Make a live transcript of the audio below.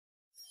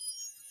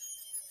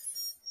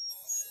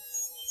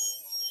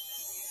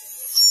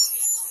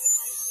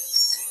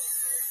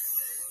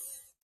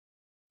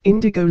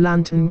Indigo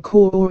Lantern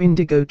Corps or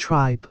Indigo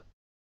Tribe.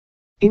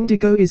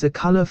 Indigo is a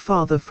color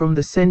farther from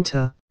the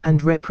center,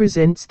 and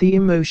represents the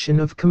emotion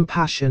of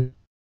compassion.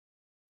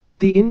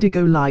 The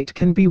indigo light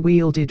can be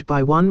wielded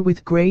by one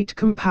with great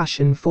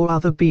compassion for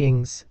other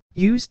beings,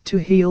 used to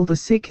heal the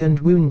sick and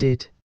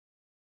wounded.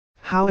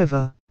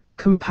 However,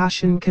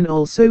 compassion can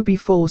also be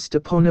forced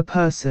upon a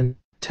person,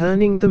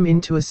 turning them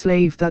into a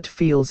slave that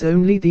feels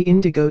only the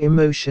indigo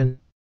emotion.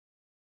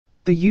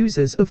 The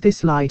users of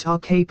this light are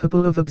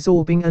capable of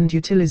absorbing and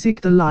utilizing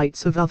the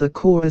lights of other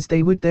core as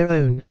they would their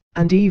own,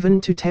 and even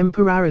to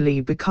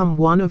temporarily become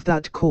one of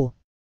that core.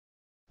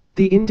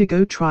 The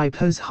Indigo tribe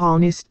has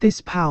harnessed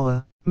this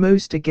power,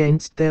 most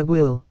against their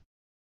will.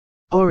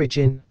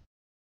 Origin.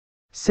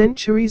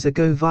 Centuries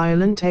ago,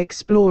 violent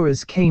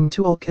explorers came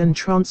to Ok and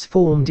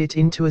transformed it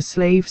into a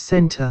slave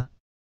center.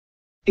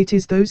 It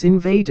is those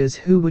invaders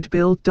who would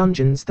build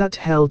dungeons that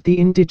held the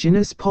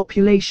indigenous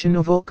population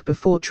of Ok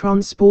before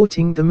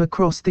transporting them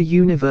across the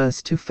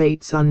universe to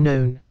fates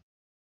unknown.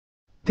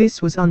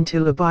 This was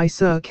until a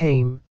Abaisur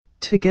came,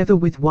 together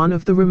with one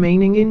of the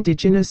remaining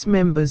indigenous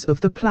members of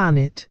the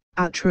planet,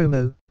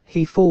 Atromo.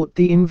 He fought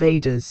the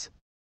invaders.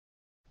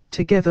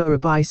 Together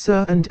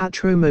Abaisur and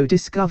Atromo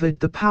discovered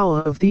the power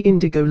of the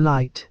indigo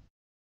light.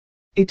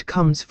 It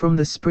comes from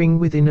the spring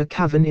within a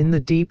cavern in the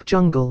deep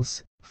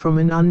jungles, from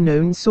an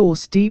unknown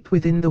source deep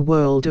within the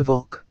world of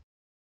Ok.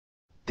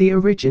 The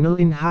original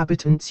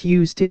inhabitants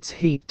used its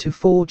heat to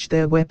forge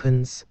their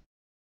weapons.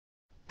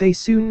 They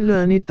soon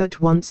learned that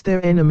once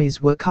their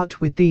enemies were cut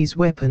with these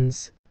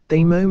weapons,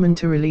 they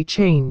momentarily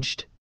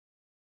changed.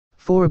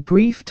 For a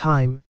brief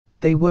time,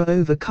 they were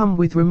overcome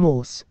with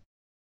remorse.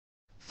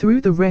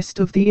 Through the rest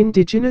of the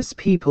indigenous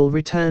people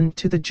returned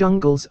to the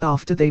jungles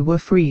after they were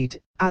freed,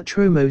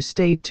 Atromo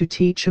stayed to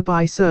teach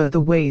Abaisur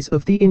the ways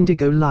of the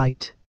indigo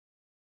light.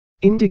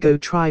 Indigo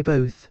tribe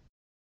oath.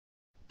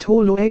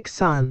 Tolo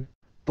Eksan,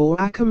 Bor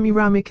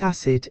Akamuramic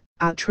acid,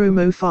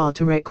 Atromo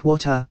Fartarek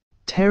water,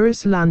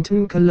 Terrace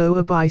Lantern Kalo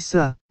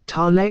Abaisur,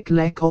 Talek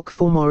Lek Ok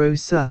Formoro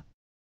Sir.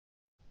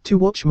 To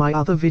watch my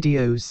other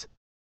videos,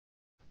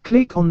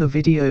 click on the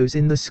videos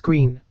in the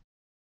screen.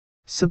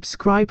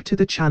 Subscribe to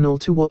the channel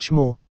to watch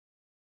more.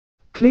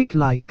 Click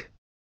like.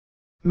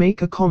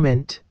 Make a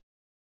comment.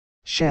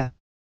 Share.